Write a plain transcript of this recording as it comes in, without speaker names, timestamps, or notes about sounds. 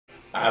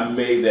I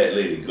made that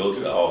lady go to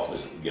the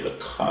office and get a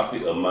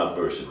copy of my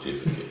birth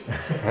certificate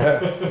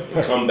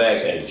and come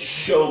back and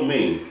show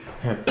me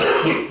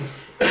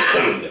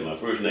that my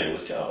first name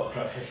was Charles.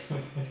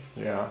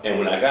 Yeah. And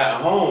when I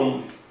got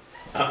home,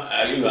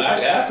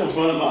 I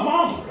confronted my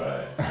mama.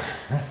 Right.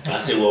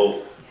 I said,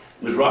 well,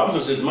 Ms.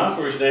 Robinson says my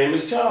first name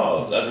is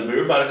Charles. I said, but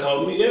everybody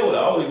called me Edward. I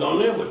always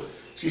known Edward.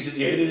 She said,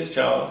 yeah, it is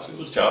Charles. It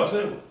was Charles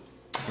Edward.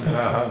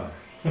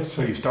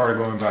 So you started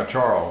going by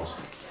Charles.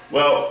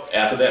 Well,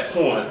 after that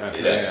point,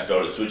 it actually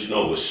started switching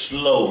over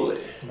slowly.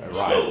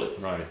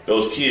 Right.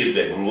 Those kids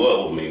that grew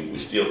up with me, we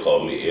still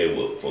called me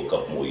Edward for a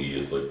couple more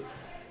years, but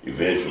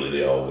eventually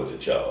they all went to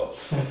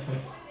Charles.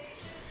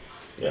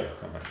 Yeah.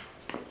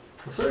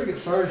 Well, so to get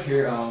started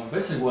here,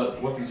 basically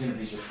what these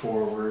interviews are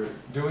for, we're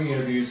doing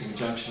interviews in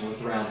conjunction with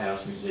the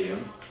Roundhouse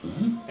Museum,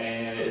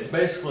 and it's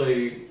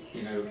basically,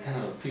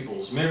 kind of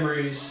people's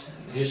memories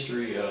and the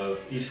history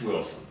of East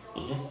Wilson.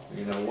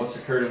 What's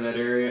occurred in that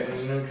area,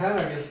 and kind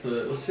of, I guess,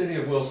 the city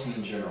of Wilson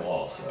in general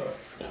also.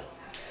 Yeah.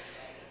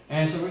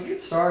 And so we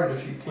get started,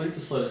 if you please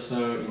just let us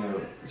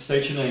know,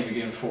 state your name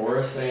again for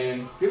us,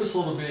 and give us a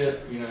little bit,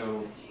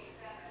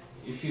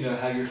 if you know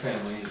how your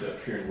family ended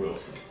up here in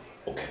Wilson.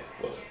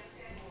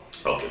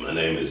 Okay, my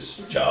name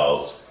is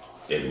Charles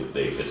Edward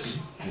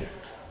Davis,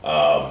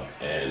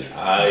 and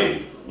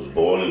I was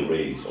born and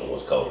raised on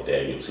what's called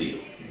Daniels Hill.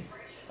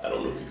 I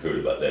don't know if you've heard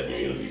about that in your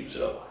interviews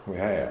at all. We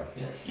have.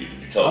 Yes. Did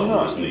you talk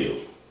to Miss Neal?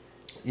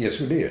 Yes,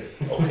 we did.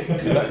 Okay,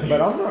 good.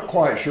 But I'm not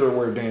quite sure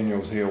where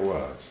Daniels Hill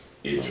was.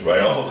 It's right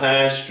off of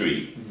High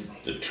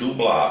Street, the 2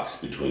 blocks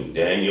between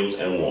Daniels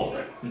and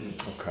Warren.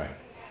 Okay.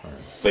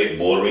 Fake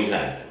bordering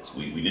Hines.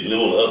 We didn't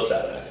live on the other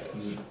side of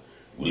Hines.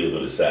 We lived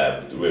on the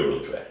side with the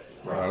railroad track.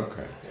 Right.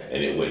 Okay.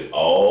 And it went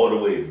all the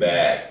way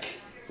back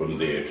from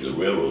there to the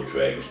railroad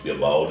track. Used to be a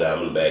ball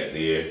diamond back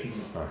there.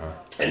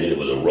 And then it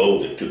was a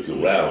road that took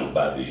you around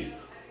by the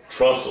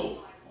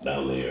trestle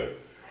down there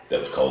that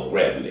was called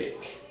Grabneck.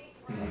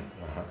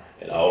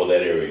 And all of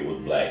that area was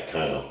black,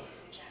 kind of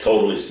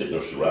totally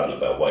surrounded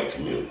by white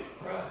community.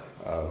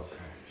 Right.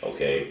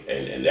 Okay,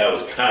 and that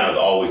was kind of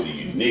always the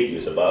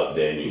uniqueness about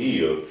Daniel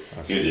Hill.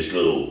 Here, this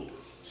little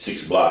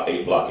 8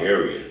 block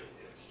area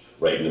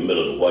right in the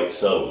middle of the white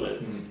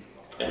settlement.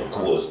 And of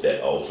course,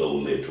 that also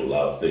led to a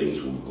lot of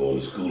things when we were going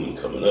to school and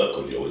coming up,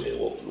 because you always had to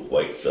walk through the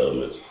white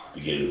settlements to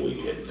get where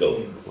you had to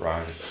go.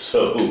 Right.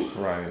 So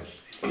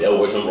there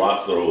were some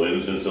rock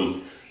throw-ins and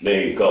some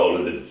name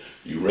calling that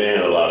you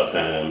ran a lot of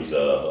times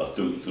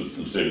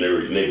through certain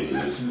area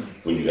neighborhoods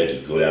when you had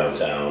to go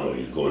downtown or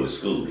you were going to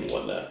school and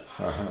whatnot.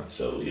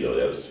 So,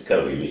 that was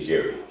kind of a unique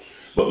area.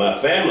 But my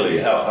family,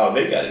 how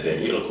they got it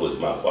then, of course,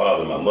 my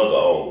father and my mother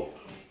all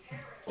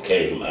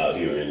came from out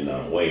here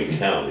in Wayne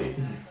County,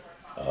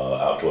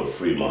 out toward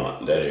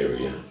Fremont, that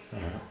area.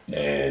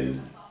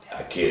 And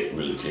I can't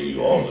really tell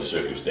you all the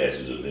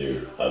circumstances of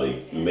how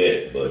they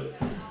met, but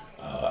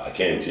I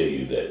can tell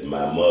you that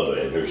my mother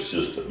and her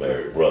sister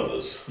married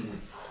brothers.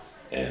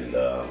 And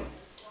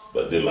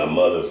but then my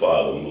mother and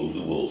father moved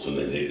to Wilson,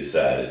 and they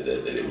decided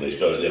that when they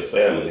started their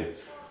family,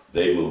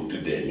 they moved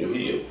to Daniel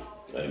Hill.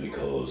 And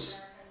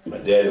because my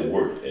daddy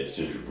worked at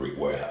Central Brick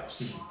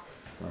Warehouse,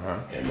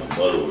 and my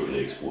mother worked at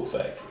the export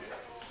factory.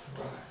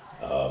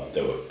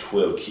 There were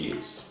 12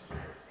 kids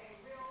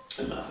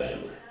in my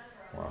family.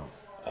 Wow.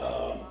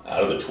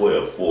 Out of the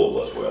 12, 4 of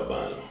us were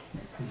albino.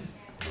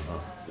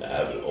 Now, I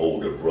have an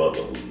older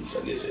brother who's,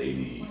 I guess,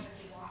 83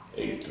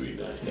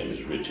 now. His name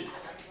is Richard,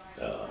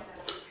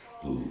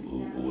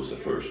 who was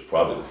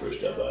probably the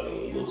first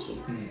albino in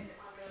Wilson,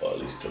 or at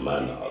least to my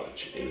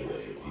knowledge,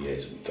 anyway. He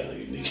had some kind of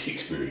unique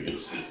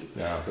experiences.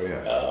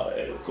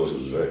 And of course, it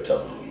was very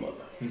tough on my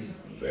mother.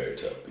 Very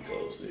tough,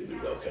 because they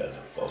made all kinds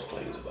of false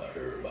claims about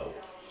her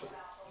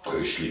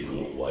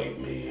sleeping with white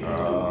men.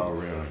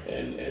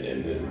 And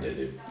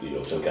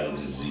then some kind of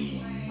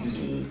disease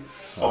and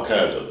all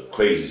kinds of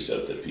crazy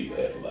stuff that people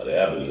have about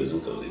albinism,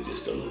 because they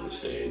just don't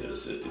understand that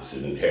it's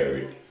an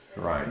inherited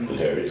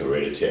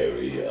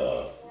hereditary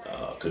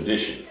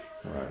condition.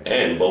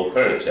 And both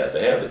parents have to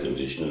have the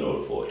condition in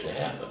order for it to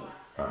happen.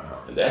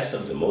 And that's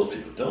something most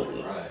people don't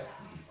know.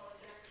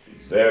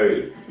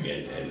 And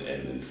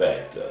in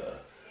fact,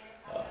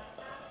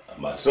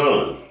 my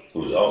son,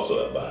 who's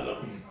also albino,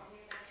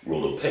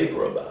 wrote a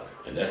paper about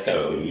it, and that's kind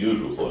of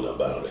unusual for an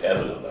albino to have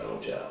an albino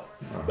child,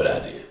 but I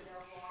did.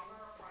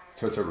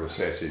 So it's a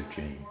recessive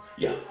gene.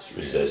 Yeah, it's a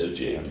recessive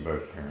gene. And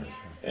both parents.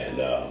 And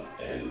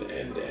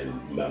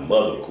my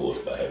mother, of course,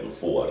 by having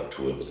 4 out of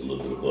 12, was a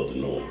little bit above the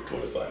norm,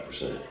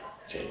 25%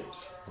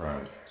 chance.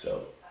 Right.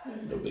 So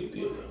no big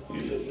deal though.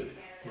 You live with it.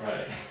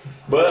 Right.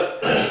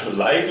 But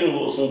life in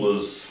Wilson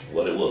was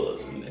what it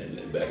was,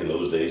 and back in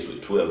those days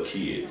with 12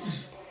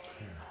 kids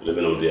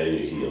living on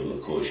Daniel Hill, and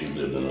of course you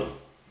lived in a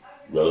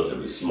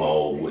relatively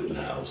small wooden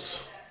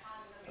house.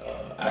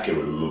 I can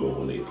remember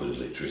when they put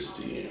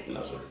electricity in when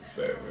I was a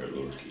very, very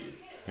little kid.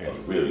 I was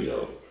really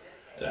young.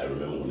 And I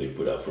remember when they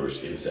put our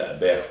first inside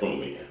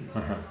bathroom in.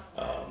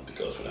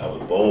 Because when I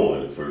was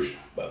born, the first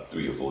about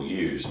 3 or 4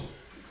 years,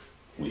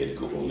 we had to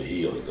go on the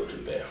hill to go to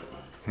the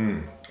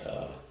bathroom.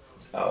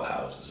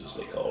 outhouses, as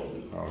they call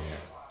them. Oh, yeah.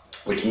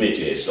 Which meant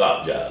you had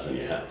slop jars in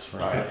your house.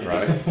 Right.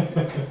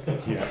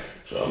 Yeah.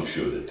 So I'm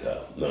sure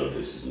that none of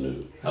this is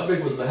new. How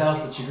big was the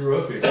house that you grew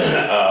up in?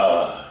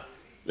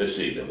 Let's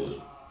see, there was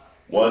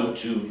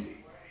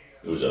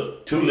there was a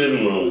 2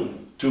 living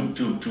room, two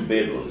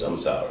bedrooms, I'm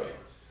sorry.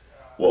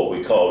 What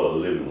we called a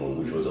living room,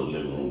 which was a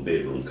living room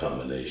bedroom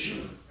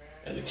combination,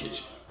 and a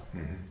kitchen.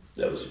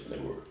 There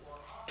were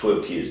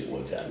 12 kids at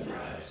one time in the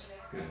house.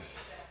 Yes.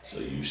 So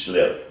you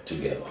slept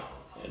together,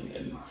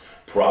 and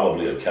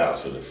probably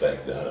accounts for the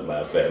fact that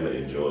my family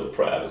enjoys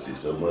privacy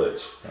so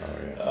much.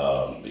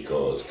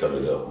 Because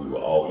coming up, you were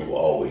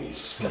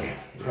always kind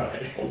of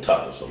Right. on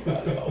top of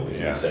somebody, always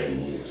in Yeah. the same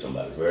room with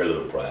somebody, very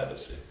little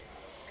privacy.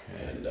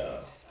 And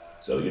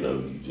so, but you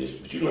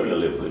learn to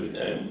live with it,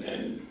 and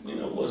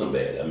it wasn't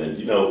bad. I mean,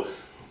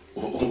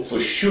 for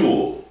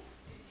sure,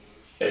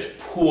 as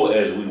poor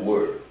as we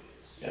were,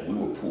 and we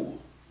were poor,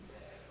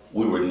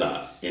 we were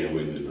not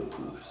anywhere near the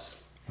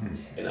poorest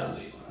in our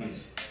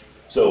neighborhoods.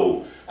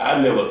 So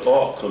I never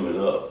thought coming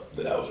up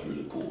that I was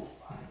really poor,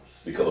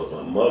 because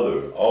my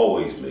mother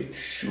always made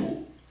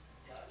sure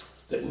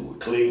that we were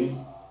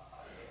clean,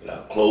 that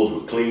our clothes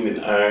were clean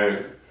and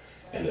ironed,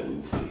 and that we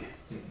were fed.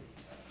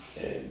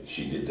 And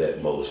she did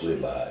that mostly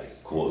by,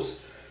 of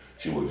course,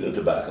 she worked in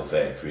tobacco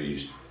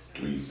factories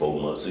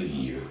 3-4 months a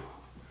year.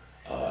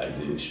 And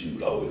then she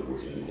was always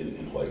working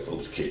in white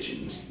folks'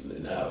 kitchens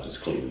and houses,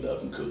 cleaning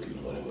up and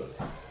cooking, whatever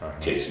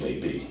case may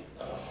be,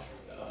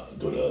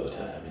 during the other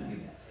time.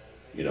 And,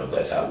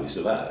 that's how we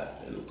survived.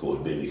 And of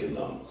course, being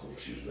economical,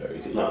 she was very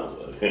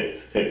economical.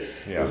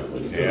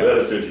 When the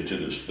letter sent you to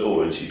the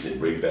store and she said,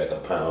 bring back a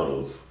pound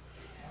of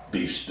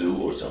beef stew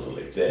or something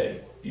like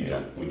that,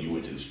 when you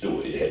went to the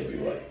store, it had to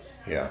be right.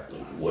 Yeah.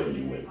 If it wasn't,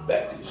 you went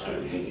back to the store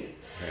again.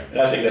 Yeah.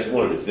 And I think that's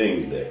one of the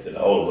things that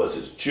all of us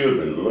as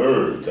children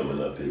learn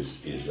coming up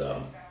is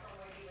the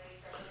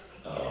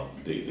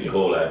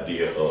whole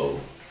idea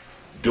of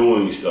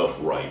doing stuff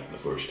right the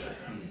first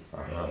time,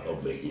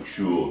 of making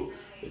sure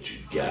that you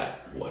got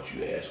what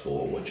you asked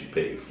for, what you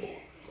paid for.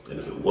 And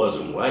if it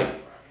wasn't right,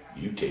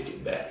 you take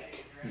it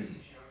back.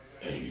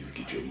 And you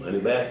get your money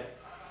back,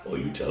 or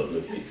you tell them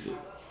to fix it.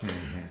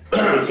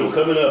 So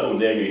coming up on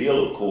Daniel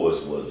Hill, of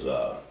course, was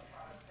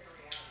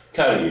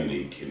kind of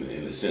unique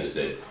in the sense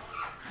that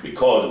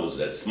because it was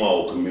that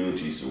small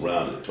community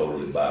surrounded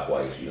totally by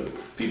whites,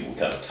 people were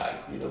kind of tight,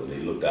 and they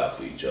looked out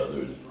for each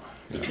other. And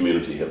the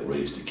community helped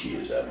raise the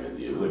kids. I mean,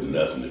 it wasn't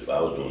nothing if I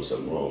was doing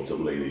something wrong.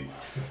 Some lady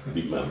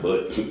beat my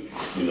butt, and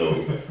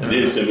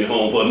then send me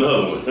home for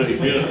another one,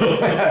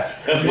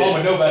 Your mom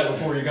would know about it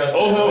before you got there.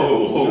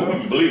 Oh,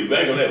 believe me,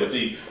 bank on that. But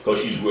see, because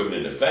she's working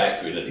in the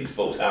factory and at these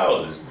folks'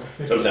 houses,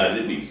 sometimes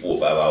it'd be 4 or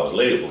 5 hours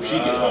later before she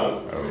get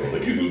home.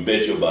 But you can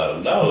bet your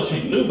bottom dollar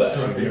she knew about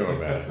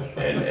it.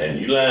 And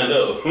you lined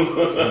up.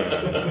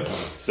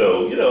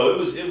 So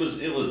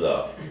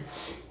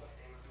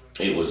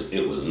it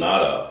was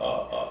not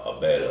a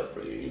bad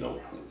upbringing.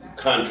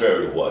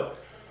 Contrary to what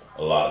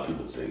a lot of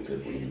people think,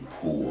 that when you're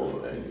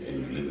poor and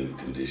you live in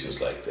conditions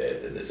like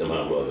that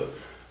somehow or other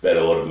that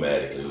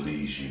automatically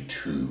leads you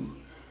to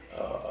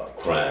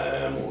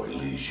crime, or it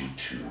leads you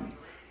to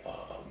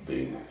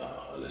being,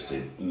 let's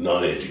say,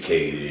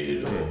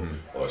 non-educated,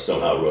 or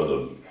somehow or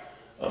other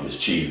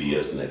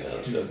mischievous and that kind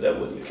of stuff. That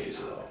wasn't the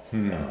case at all.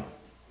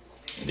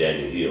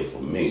 Daniel Hill,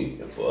 for me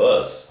and for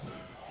us,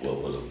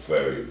 was a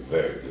very,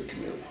 very good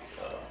community.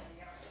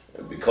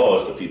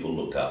 Because the people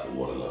looked out for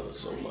one another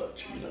so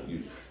much.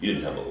 You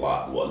didn't have a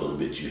lot. What little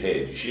bit you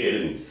had, you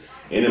shared. And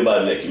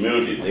anybody in that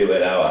community, if they were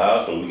at our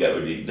house when we got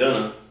ready to eat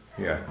dinner,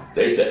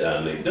 they sat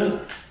down and ate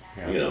dinner.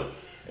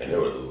 And there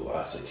were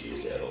lots of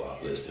kids that had a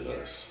lot less than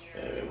us,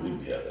 and we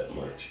didn't have that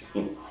much.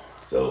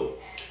 So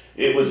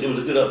it was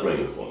a good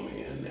upbringing for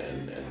me.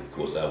 And of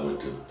course, I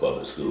went to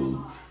public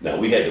school. Now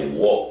we had to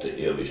walk to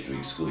Elvie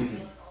Street School.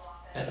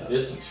 That's a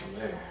distance from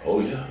there. Oh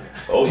yeah.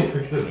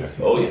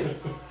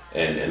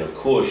 And of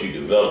course, you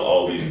develop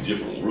all these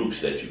different routes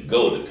that you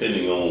go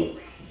depending on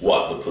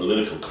what the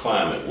political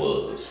climate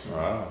was.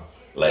 Wow.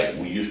 Like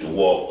we used to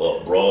walk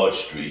up Broad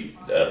Street,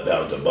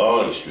 down to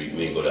Barton Street, and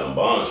then go down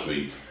Barton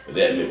Street, but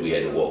that meant we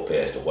had to walk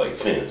past the white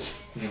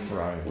fence.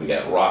 Right. We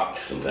got rocked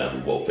sometimes,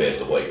 we walked past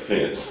the white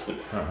fence.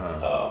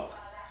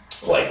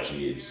 White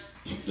kids,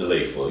 you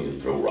lay for you,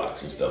 throw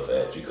rocks and stuff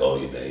at you, call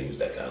your names,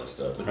 that kind of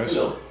stuff. But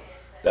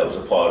that was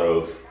a part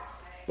of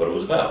what it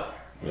was about.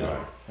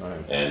 Right.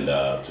 And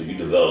so you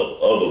develop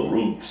other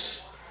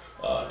routes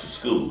to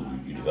school.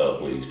 You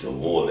develop ways to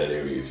avoid that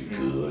area if you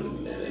could,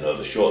 and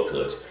other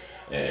shortcuts.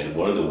 And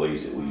one of the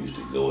ways that we used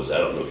to go is, I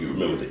don't know if you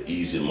remember the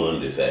Easy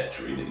Monday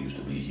factory that used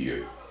to be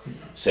here,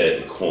 sat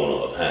at the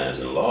corner of Hines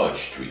and Large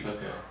Street.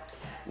 Okay.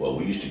 Well,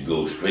 we used to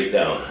go straight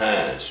down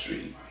Hines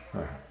Street,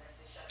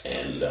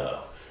 and the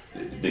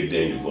big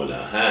danger going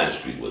down Hines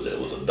Street was that there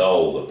was a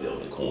dog up there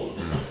on the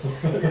corner.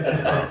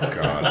 Oh,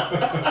 God.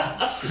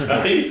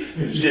 I mean,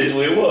 it's just the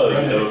way it was,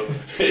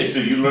 And so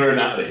you learn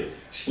how to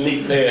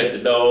sneak past the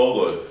dog,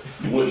 or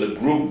you you weren't in a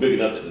group big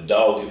enough that the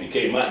dog, if you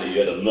came out there, you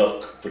had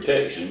enough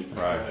protection.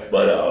 Right.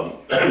 But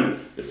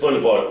the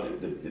funny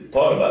part, the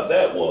part about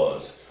that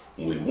was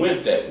when we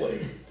went that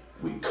way,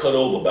 we cut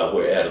over by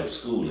where Adams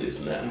School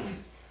is now,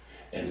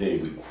 and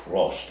then we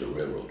crossed the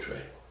railroad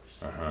track.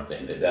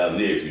 And down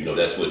there, if you know,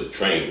 that's where the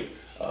train,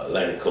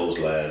 Atlantic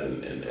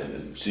Coastline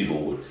and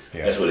Seaboard,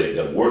 that's where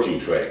the working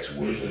tracks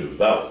were. So there was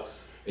about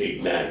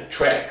 8, 9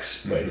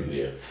 tracks right in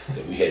there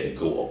that we had to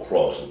go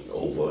across and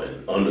over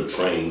and under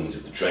trains.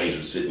 If the trains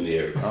were sitting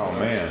there, Oh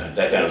man.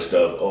 that kind of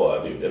stuff. Oh,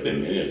 I mean, there've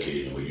been many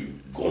occasions where you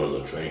go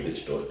on a train, they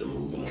start to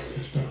move and all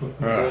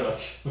that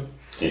stuff.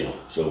 You know,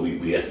 so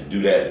we had to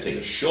do that and take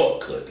a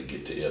shortcut to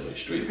get to Elm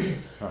Street.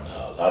 A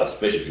lot of,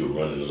 especially if you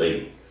were running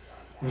late.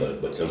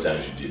 But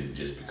sometimes you did it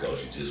just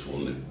because you just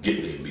wanted to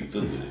get there and be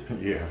through with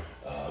it.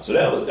 Yeah. So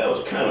that was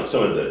kind of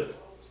some of the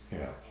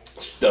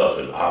stuff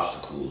and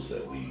obstacles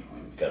that we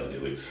kind of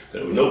did with.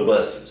 There were no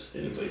buses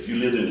in the place. If you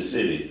lived in the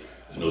city,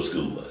 there's no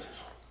school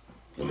buses,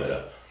 no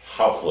matter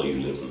how far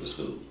you live from the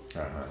school.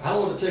 How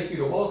long would it take you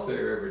to walk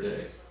there every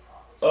day?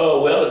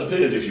 Oh, well, it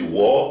depends. If you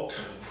walked,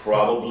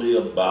 probably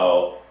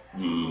about half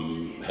an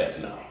hour. Half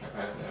an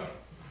hour.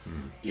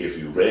 If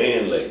you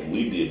ran like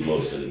we did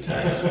most of the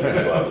time,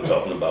 I was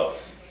talking about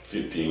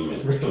 15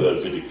 minutes,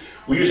 12, 15.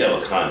 We used to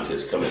have a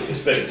contest coming,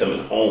 especially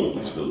coming home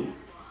from school,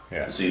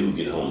 to see who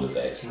get home the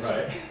fastest.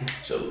 Right.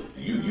 So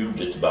you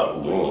just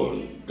about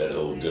run that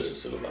whole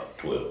distance in about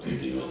 12,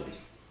 15 minutes.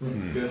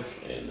 Good.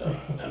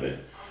 And I mean,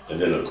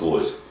 and then of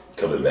course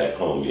coming back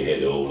home, you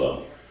had the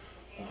old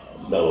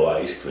Mellow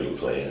ice cream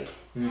plant,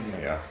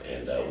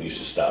 and we used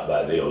to stop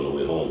by there on the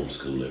way home from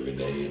school every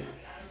day. And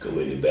go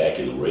in the back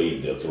and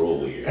raid their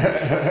throwaway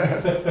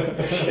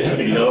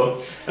area. You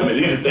know? I mean,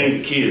 these are things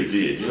the kids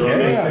did, you know what I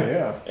mean?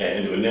 Yeah.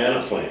 And the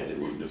banana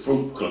plant, the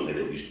fruit company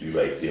that used to be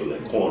right there on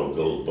that corner of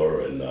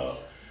Goldsboro and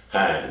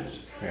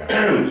Hines.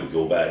 We'd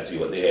go by and see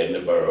what they had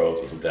in the barrel,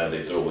 because sometimes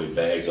they throw away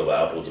bags of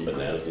apples and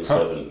bananas and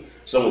stuff, and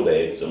some were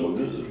bad, some were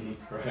good.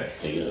 Right.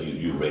 And you know,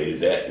 you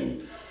raided that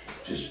and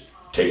just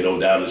take it on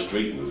down the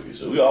street with you.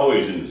 So we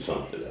always into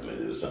something. I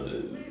mean, it was something,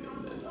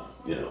 and,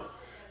 you know,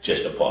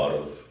 just a part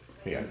of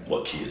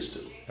what kids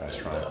do.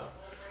 That's right.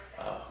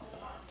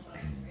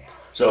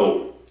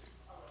 So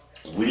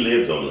we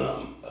lived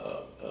on,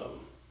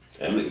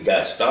 and the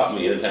guy stopped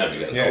me anytime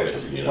you got a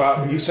question. You know?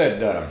 Well, you said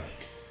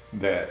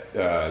that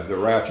the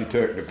route you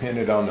took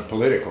depended on the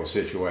political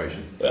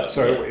situation.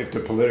 So if the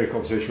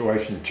political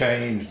situation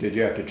changed, did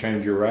you have to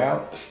change your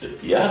route?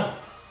 Yeah.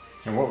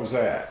 And what was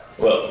that?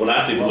 Well, when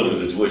I say political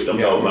situation, I'm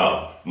talking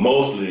about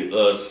mostly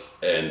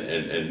us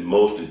and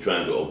mostly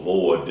trying to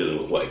avoid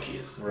dealing with white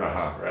kids.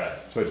 Right.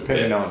 So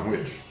depending on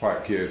which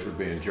white kids were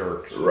being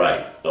jerks.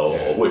 Right. Or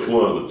which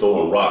one were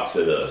throwing rocks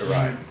at us.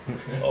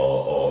 Right.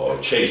 or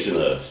chasing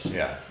us.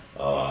 Yeah.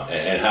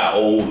 And how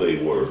old they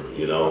were,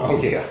 you know.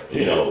 Oh yeah.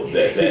 You know,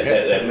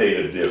 that made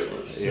a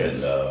difference. Yes.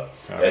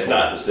 And that's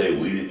not to say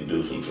we didn't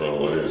do some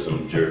throwing and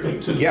some jerking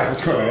too. Yeah, I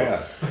was going to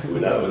ask. We're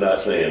not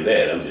saying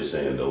that. I'm just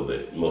saying though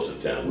that most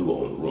of the time we were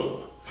on the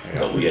run.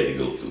 Because we had to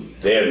go through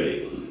their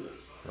neighborhood.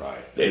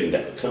 Right. They didn't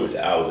have to come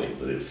into our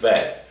neighborhood. In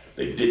fact,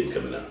 they didn't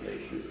come in our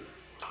neighborhood.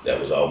 That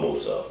was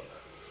almost the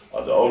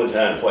only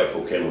time white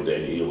folk came on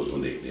down here was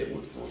when they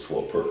was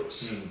for a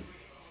purpose.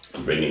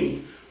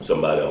 Bringing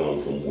somebody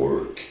home from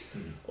work.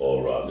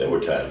 Or there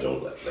were times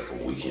on like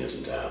on weekends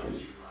and time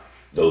when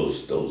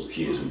those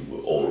kids who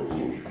were older,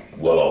 who were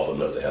well off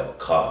enough to have a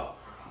car,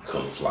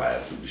 come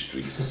flying through the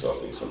streets or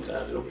something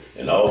sometimes, you know.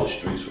 And all the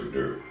streets were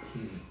dirt.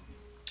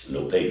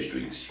 No paved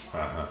streets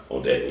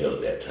on that hill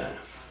at that time.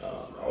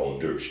 All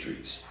dirt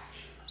streets.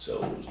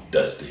 So it was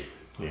dusty.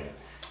 Yeah.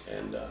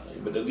 And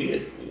but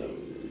again, you know,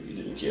 you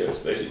didn't care,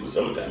 especially in the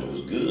summertime. It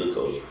was good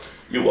because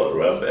you walked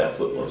around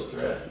barefoot most of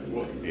the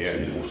time.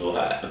 It was so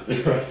hot.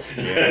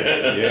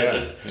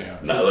 Yeah.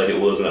 Not like it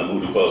was when I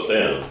moved across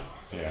town.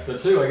 Yeah. So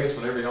too, I guess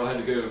whenever y'all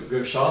had to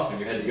go shopping,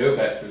 you had to go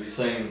back through these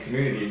same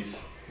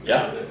communities.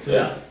 Yeah.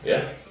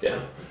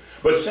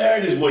 But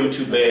Saturdays wasn't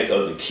too bad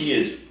because the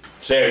kids,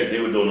 Saturday they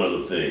were doing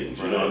other things.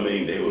 You know what I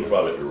mean? They were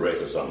probably at the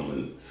rec or something.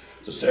 And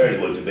so Saturday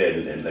wasn't too bad.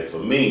 And like for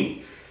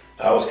me,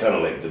 I was kind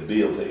of like the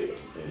bill payer.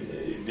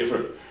 And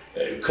different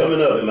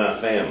coming up in my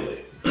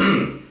family.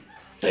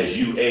 As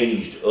you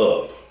aged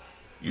up,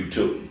 you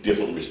took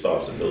different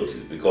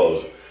responsibilities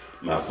because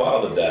my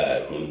father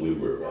died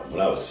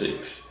when I was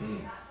 6.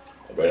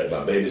 Right,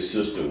 my baby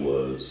sister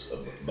was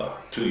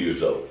about 2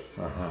 years old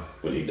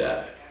when he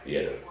died.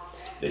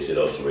 They said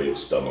ulcerated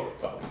stomach,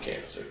 probably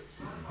cancer.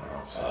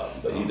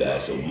 But he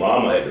died, so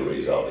Mama had to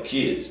raise all the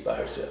kids by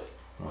herself.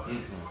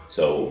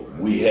 So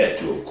we had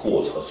to, of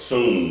course,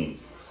 assume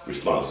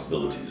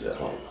responsibilities at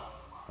home.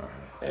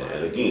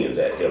 And again,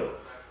 that helped,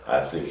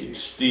 I think,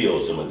 instill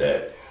some of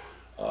that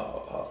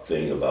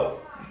thing about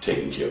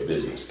taking care of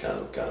business, kind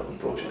of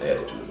approach and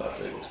attitude about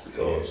things,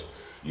 because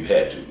you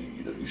had to,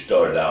 you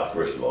started out,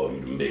 first of all,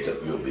 you make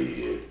up your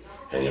bed,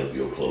 hang up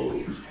your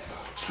clothes,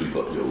 sweep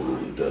up your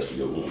room, dust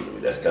your room. I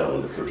mean, that's kind of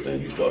one of the first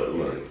things you started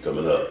learning,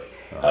 coming up,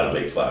 how to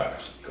make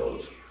fires,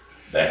 because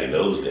back in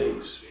those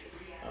days,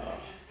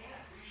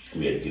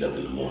 we had to get up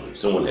in the morning.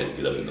 Someone had to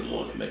get up in the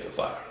morning to make a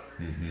fire.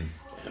 And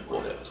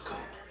boy, that was cold.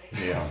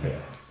 Yeah.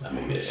 I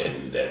mean,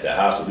 and the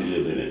house that we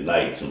lived in at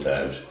night,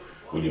 sometimes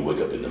when you wake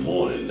up in the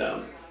morning,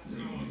 your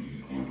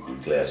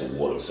glass of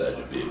water beside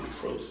your bed be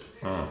frozen.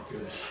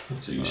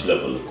 So you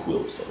slept on the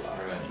quilts a lot,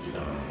 you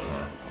know.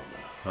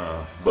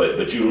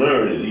 But you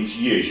learn, and each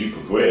year as you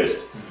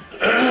progressed,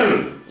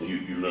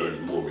 you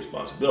learn more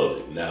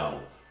responsibility.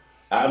 Now,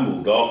 I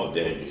moved off of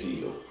Daniel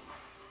Hill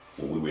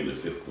when we were in the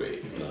 5th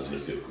grade. When I was in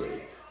the 5th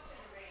grade,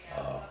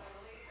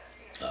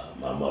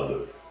 my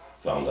mother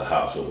found a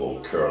house over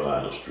on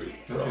Carolina Street,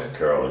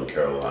 Carroll,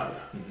 Carolina.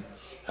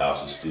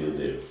 House is still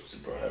there.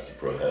 Surprise.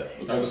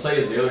 I would say,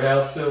 is the other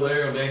house still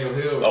there on Daniel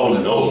Hill? Oh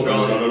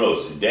no.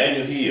 See,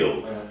 Daniel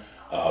Hill,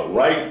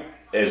 right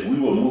as we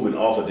were moving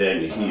off of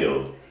Daniel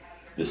Hill,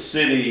 the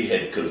city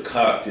had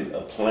concocted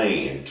a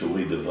plan to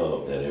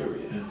redevelop that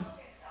area.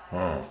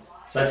 So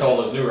that's all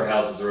those newer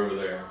houses are over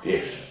there?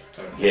 Yes.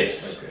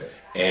 Yes. Okay.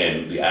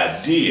 And the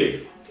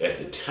idea at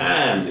the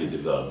time they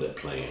developed that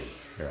plan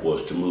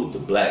was to move the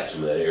blacks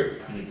from that area.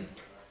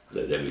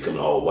 Let that become an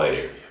all-white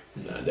area.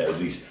 At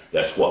least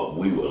that's what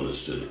we were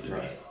understood it to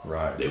be.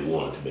 Right. They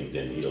wanted to make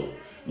Daniel Hill,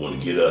 wanted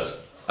to get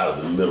us out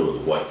of the middle of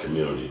the white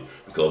community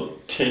because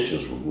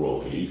tensions were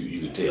growing.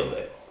 You could tell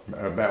that.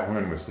 About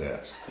when was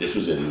this? This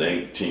was in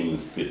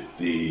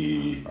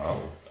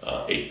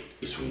 1958.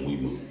 It's when we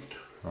moved.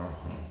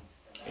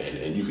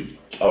 And you could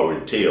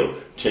already tell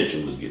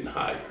tension was getting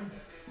higher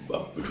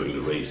between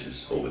the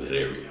races over that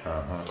area.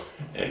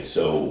 And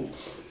so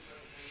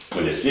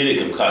when the city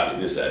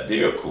concocted this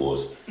idea, of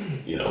course,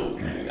 you know,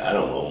 I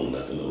don't own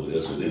nothing over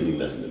there, so it didn't mean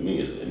nothing to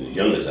me. And as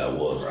young as I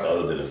was,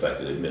 other than the fact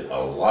that it meant a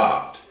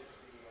lot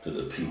to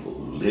the people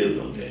who lived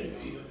on Daniel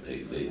Hill.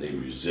 They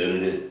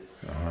resented it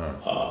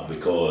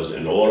because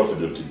in order for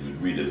them to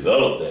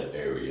redevelop that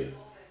area,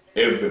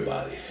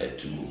 everybody had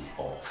to move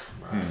off,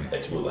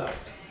 had to move out.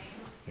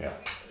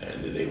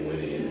 And then they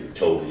went in and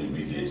totally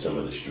redid some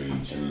of the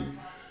streets and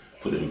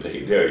put in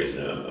paved areas.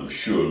 And I'm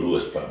sure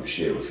Lewis probably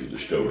shared with you the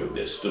story of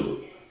that Stewart.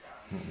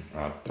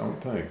 I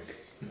don't think.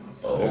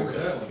 Oh,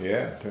 okay.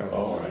 Yeah, tell me.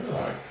 All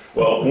right.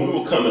 Well, when we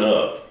were coming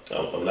up,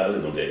 when I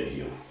lived on Daniel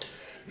Hill,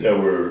 there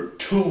were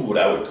 2 what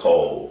I would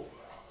call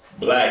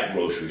black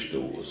grocery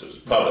stores. There was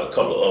probably a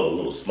couple of other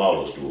little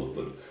smaller stores,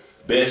 but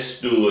Best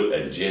Stewart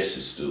and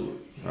Jesse Stewart.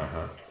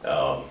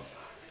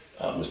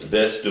 Mr.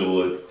 Best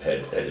Stewart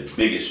had the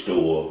biggest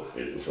store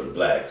for the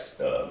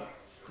blacks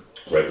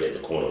right at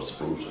the corner of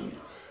Spruce and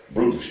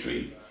Bruton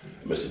Street.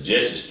 Mr.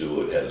 Jesse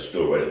Stewart had a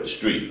store right up the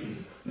street.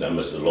 Now,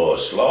 Mr. Lloyd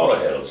Slaughter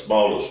had a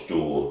smaller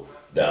store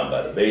down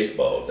by the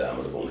baseball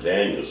diamond on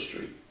Daniel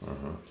Street.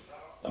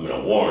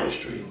 On Warren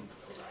Street.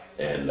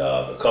 And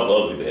a couple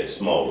other people had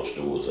smaller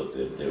stores up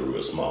there. They were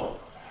real small.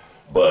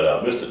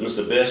 But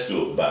Mr. Best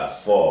Stewart by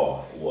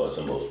far was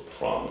the most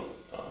prominent,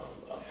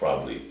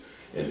 probably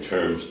in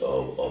terms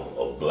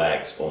of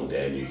blacks on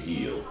Daniel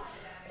Hill,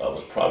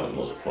 was probably the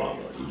most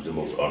prominent. He was the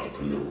most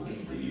entrepreneurial.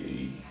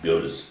 He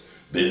built his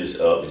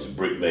business up. He's a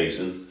brick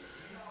mason.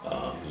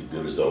 He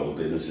built his own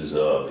businesses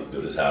up. He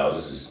built his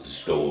houses, his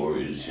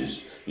stores.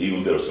 He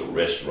even built us a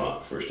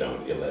restaurant. The first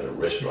time we ever had a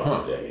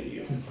restaurant in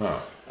Daniel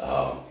Hill.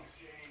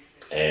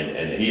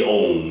 And he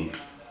owned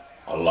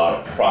a lot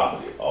of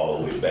property all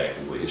the way back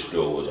from where his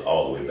store was,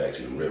 all the way back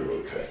to the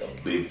railroad track, a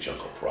big chunk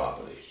of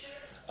property.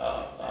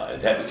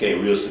 And that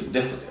became real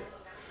significant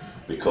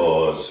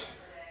because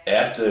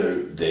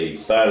after they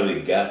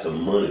finally got the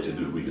money to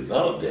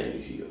redevelop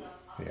Daniel Hill,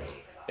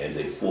 and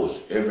they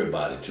forced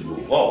everybody to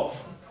move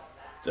off,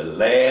 the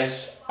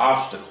last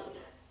obstacle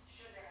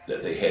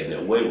that they had in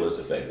their way was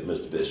the fact that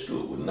Mr. Best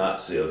Stewart would not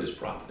sell his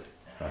property.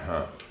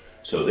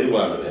 So they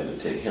wound up having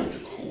to take him to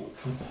court.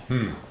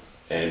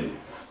 And,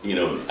 you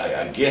know,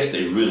 I guess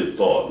they really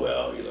thought,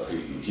 well, you know,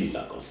 he's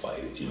not going to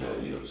fight it, you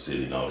know, the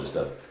city and all this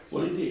stuff.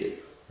 Well, he did.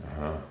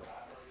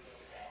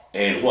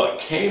 And what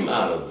came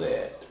out of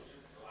that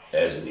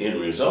as an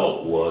end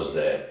result was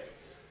that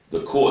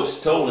the courts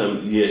told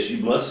him, yes,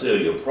 you must sell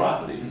your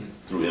property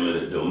through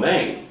eminent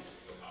domain,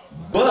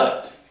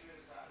 but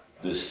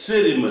the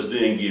city must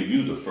then give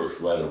you the first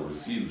right of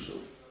refusal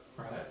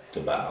to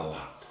buy a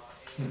lot.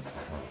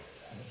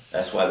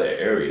 That's why that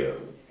area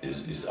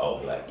is all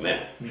black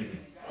now.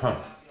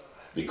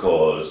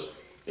 Because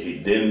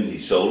he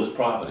sold his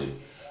property,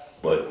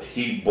 but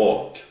he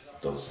bought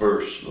the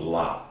first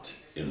lot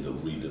in the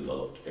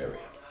redeveloped area.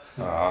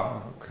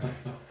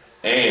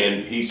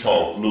 And he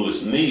talked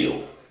Louis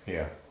Neal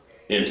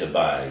into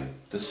buying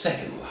the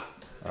second lot.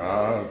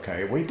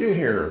 Okay, we did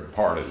hear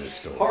part of this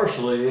story.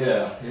 Partially,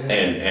 yeah.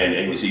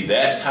 And you see,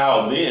 that's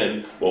how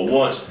then, well,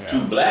 once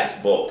 2 blacks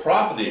bought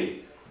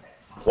property,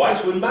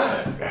 whites wouldn't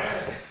buy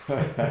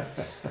it.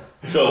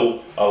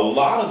 So a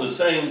lot of the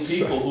same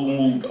people who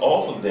moved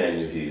off of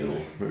Daniel Hill,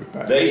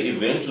 they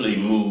eventually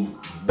moved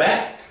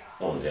back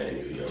on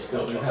Daniel Hill.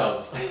 Built new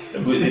houses.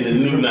 In the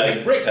new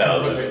nice brick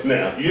houses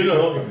now, you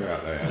know.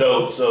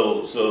 So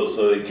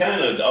they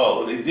kind of,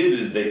 all they did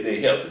is they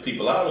helped the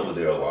people out over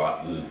there a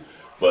lot.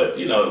 But,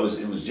 you know,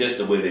 it was just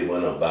the way they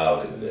went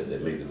about it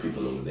that made the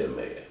people over there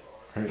mad.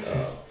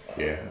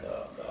 Yeah.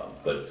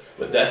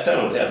 But that's kind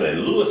of what happened.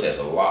 And Lewis has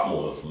a lot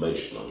more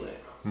information on that.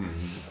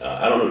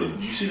 I don't know.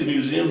 Did you see the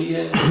museum he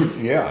had?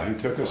 Yeah, he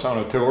took us on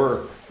a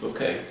tour.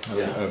 Okay.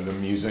 Of the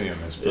museum.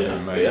 It's pretty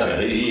amazing.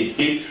 Yeah,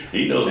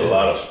 he knows a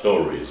lot of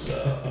stories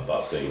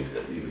about things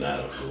that even I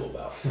don't know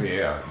about.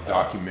 Yeah,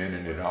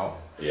 documenting it all.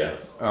 Yeah.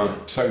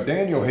 So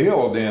Daniel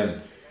Hill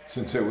then,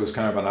 since it was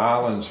kind of an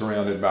island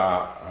surrounded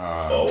by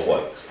all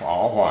whites,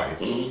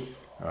 kind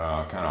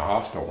of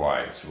hostile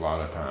whites a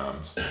lot of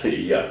times.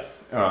 Yeah.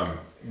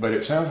 But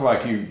it sounds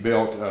like you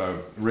built a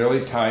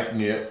really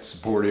tight-knit,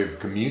 supportive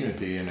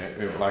community, and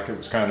it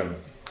was kind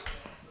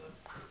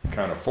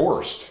of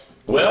forced.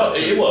 Well,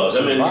 it was.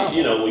 I mean,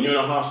 you know, when you're in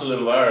a hostile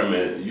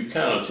environment, you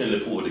kind of tend to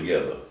pull it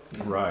together.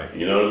 Right.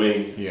 You know what I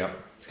mean? Yeah.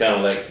 It's kind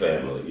of like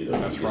family, you know.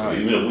 That's right.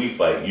 Even if we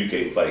fight, you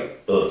can't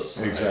fight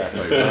us.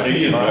 Exactly. Right.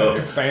 You know?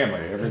 It's family.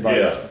 Everybody.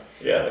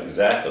 Yeah,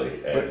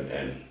 exactly.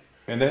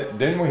 And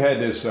then we had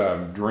this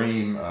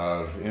dream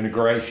of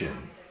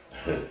integration,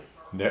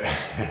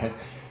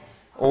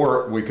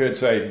 or we could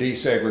say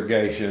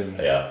desegregation.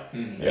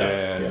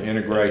 And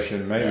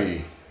integration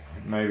maybe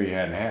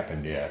hadn't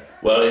happened yet.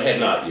 Well, it had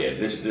not yet.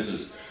 This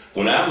is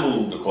when I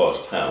moved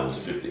across town. It was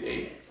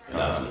 '58, and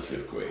I was in the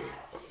 5th grade.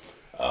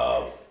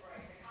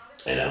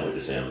 And I went to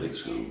Sam Lake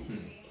School,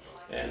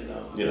 and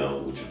you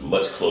know, which was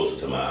much closer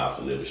to my house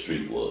than the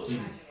street was,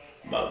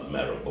 about a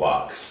matter of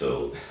blocks.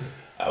 So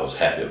I was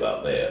happy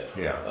about that.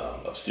 Yeah.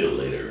 I was still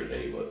late every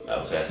day, but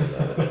I was happy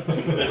about that.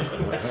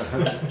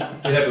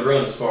 You'd have to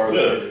run as far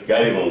as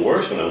got even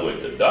worse when I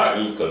went to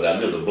Barton, because I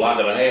lived a block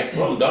and a half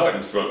from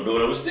Barton's front door,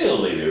 and I was still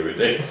late every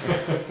day.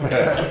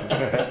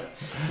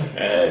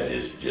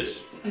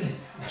 Just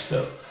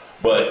stuff.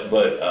 But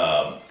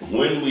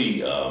when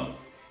we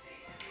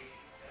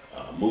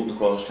moved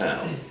across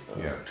town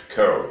to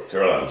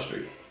Carolina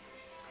Street,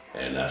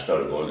 and I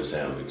started going to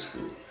Sam Lake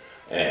School.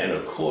 And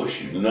of course,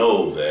 you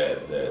know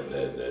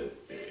that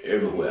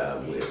everywhere I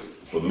went,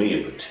 for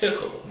me in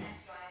particular,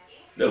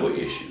 there were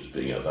issues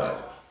being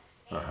about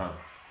it.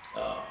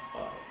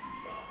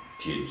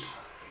 Kids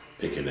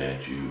picking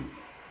at you.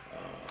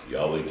 You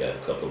always got a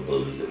couple of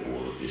bullies that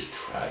want to just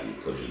try you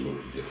because you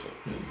look different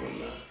and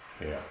whatnot.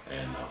 Yeah.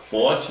 And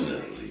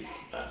fortunately,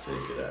 I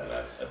think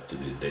that to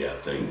this day, I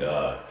thank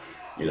God,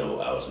 you know,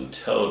 I was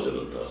intelligent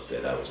enough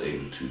that I was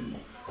able to,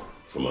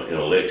 from an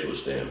intellectual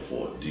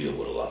standpoint, deal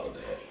with a lot of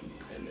that.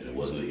 And it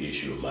wasn't the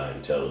issue of my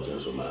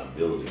intelligence or my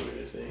ability or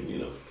anything. You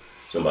know,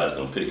 somebody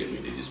come pick at me,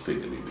 they just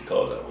picked at me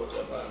because I was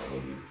up.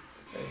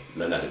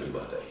 Nothing I can do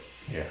about that.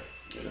 Yeah.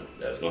 You know,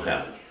 that's gonna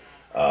happen.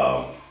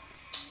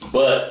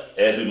 But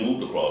as we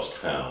moved across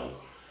town,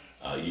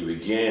 you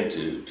began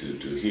to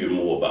hear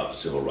more about the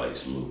civil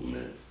rights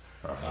movement.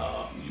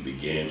 You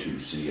began to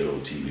see it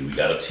on TV. We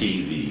got a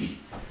TV.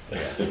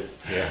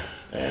 Yeah.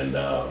 And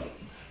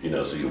you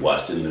know, so you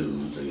watch the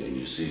news and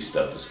you see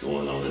stuff that's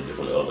going on in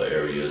different other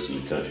areas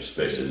in the country,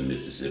 especially in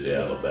Mississippi,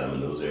 Alabama,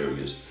 those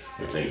areas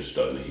where things are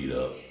starting to heat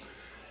up.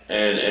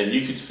 And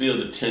you could feel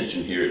the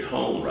tension here at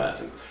home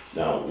rising.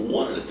 Now,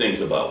 one of the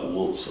things about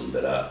Wilson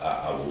that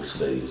I will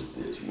say is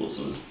this: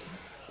 Wilson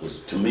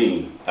was, to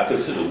me, I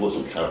consider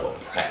Wilson kind of a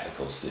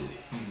practical city,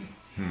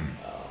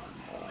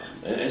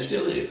 and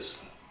still is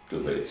to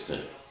a great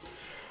extent.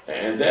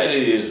 And that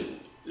is,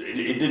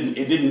 it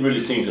didn't really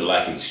seem to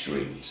like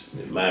extremes.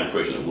 My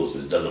impression of Wilson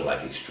is it doesn't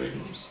like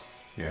extremes.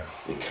 Yeah.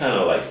 It kind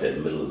of likes that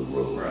middle of the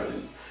road. Right.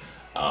 And,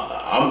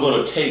 I'm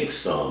going to take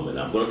some, and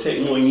I'm going to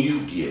take more than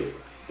you give,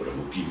 but I'm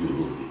going to give you a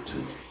little bit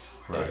too.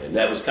 Right. And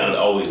that was kind of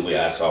always the way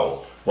I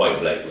saw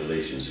white-black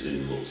relations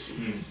in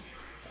Wilson.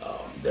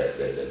 That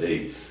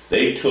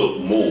they took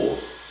more,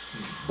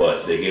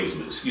 but they gave us,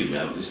 excuse me,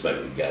 this might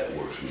be the guy that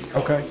works for me.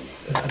 Okay.